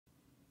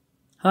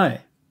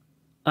Hi,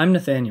 I'm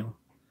Nathanael.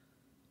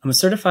 I'm a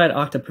certified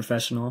Okta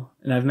professional,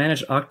 and I've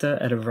managed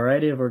Okta at a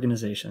variety of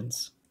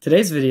organizations.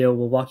 Today's video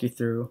will walk you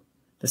through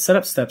the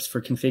setup steps for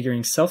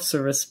configuring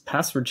self-service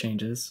password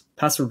changes,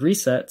 password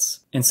resets,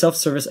 and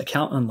self-service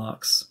account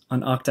unlocks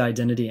on Okta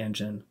Identity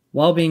Engine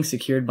while being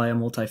secured by a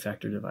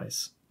multi-factor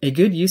device. A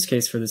good use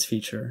case for this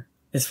feature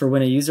is for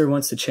when a user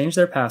wants to change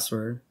their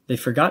password, they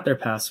forgot their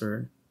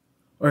password,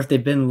 or if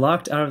they've been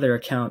locked out of their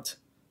account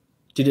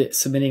due to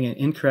submitting an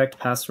incorrect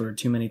password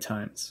too many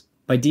times.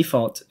 By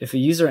default, if a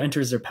user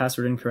enters their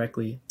password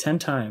incorrectly 10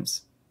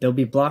 times, they'll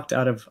be blocked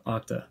out of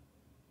Okta,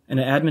 and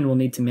an admin will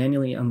need to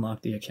manually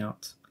unlock the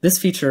account. This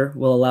feature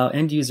will allow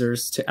end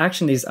users to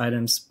action these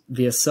items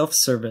via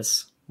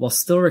self-service while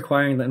still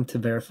requiring them to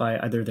verify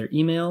either their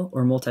email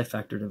or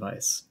multi-factor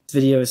device. This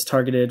video is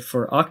targeted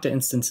for Okta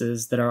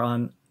instances that are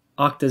on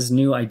Okta's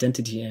new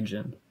Identity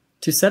Engine.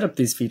 To set up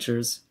these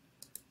features,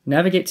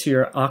 navigate to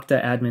your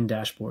Okta admin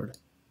dashboard.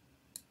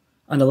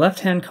 On the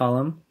left-hand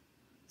column,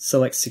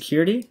 select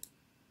Security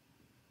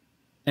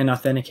and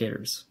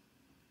Authenticators.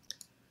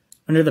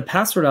 Under the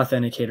Password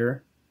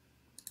Authenticator,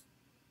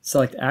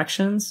 select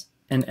Actions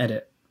and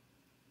Edit.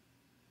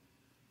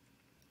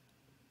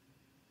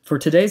 For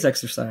today's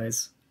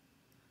exercise,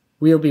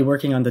 we'll be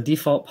working on the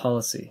default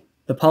policy.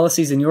 The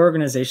policies in your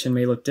organization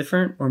may look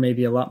different or may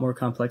be a lot more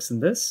complex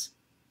than this,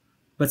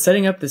 but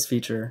setting up this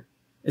feature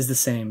is the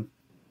same.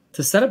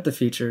 To set up the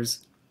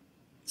features,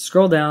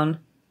 scroll down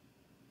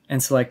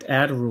and select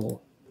Add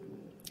Rule.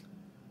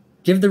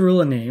 Give the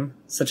rule a name,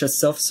 such as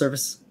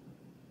Self-Service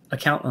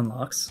Account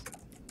Unlocks.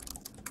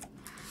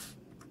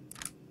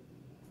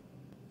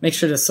 Make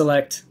sure to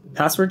select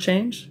Password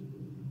Change,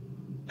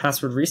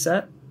 Password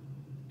Reset,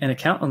 and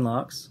Account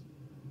Unlocks.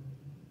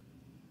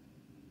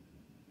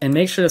 And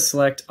make sure to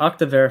select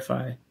Okta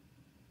Verify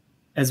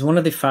as one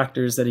of the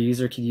factors that a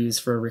user could use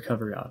for a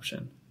recovery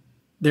option.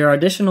 There are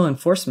additional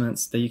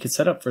enforcements that you could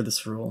set up for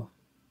this rule,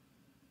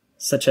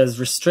 such as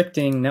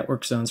restricting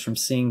network zones from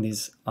seeing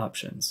these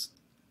options.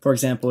 For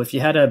example, if you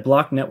had a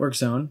blocked network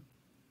zone,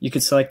 you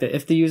could select that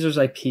if the user's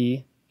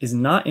IP is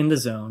not in the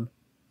zone,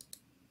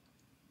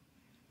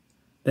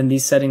 then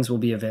these settings will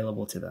be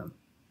available to them.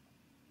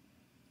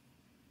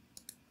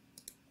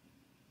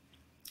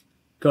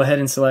 Go ahead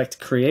and select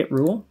Create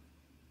Rule.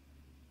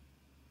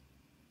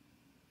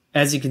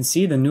 As you can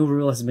see, the new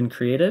rule has been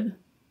created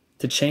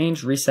to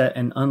change, reset,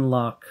 and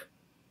unlock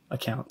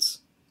accounts,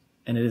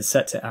 and it is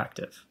set to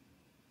active.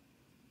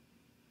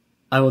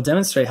 I will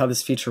demonstrate how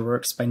this feature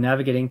works by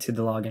navigating to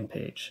the login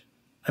page.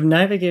 I've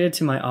navigated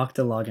to my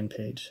Okta login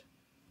page.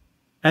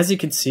 As you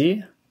can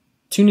see,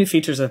 two new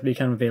features have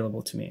become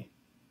available to me: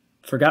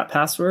 Forgot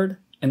Password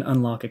and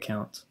Unlock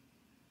Account.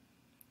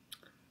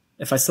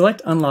 If I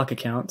select Unlock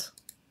Account,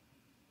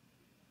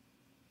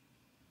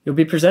 you'll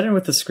be presented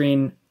with a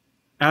screen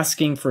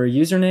asking for a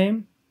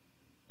username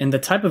and the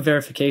type of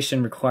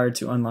verification required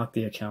to unlock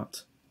the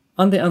account.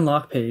 On the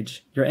Unlock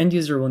page, your end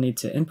user will need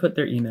to input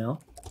their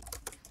email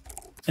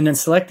and then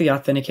select the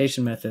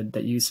authentication method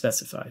that you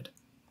specified.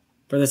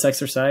 For this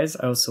exercise,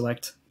 I will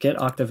select Get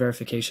Okta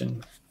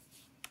Verification.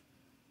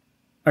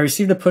 I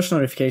received a push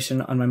notification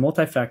on my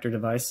multi-factor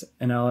device,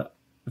 and I'll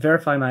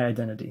verify my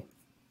identity.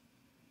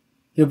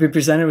 You'll be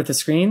presented with a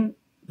screen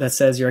that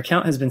says your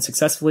account has been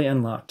successfully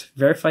unlocked.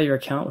 Verify your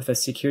account with a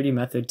security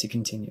method to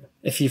continue.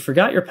 If you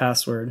forgot your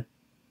password,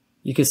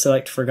 you can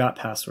select Forgot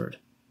Password,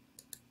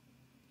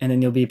 and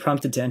then you'll be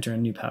prompted to enter a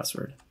new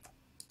password.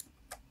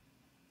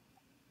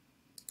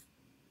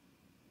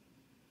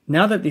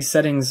 Now that these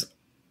settings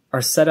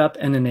are set up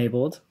and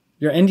enabled,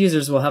 your end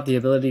users will have the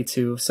ability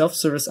to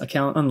self-service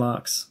account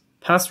unlocks,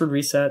 password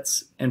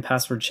resets, and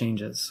password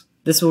changes.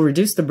 This will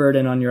reduce the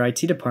burden on your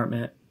IT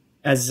department,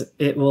 as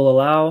it will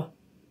allow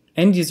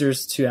end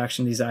users to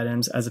action these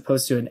items as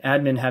opposed to an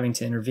admin having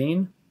to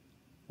intervene,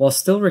 while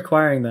still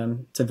requiring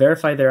them to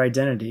verify their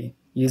identity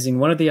using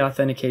one of the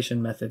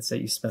authentication methods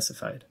that you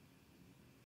specified.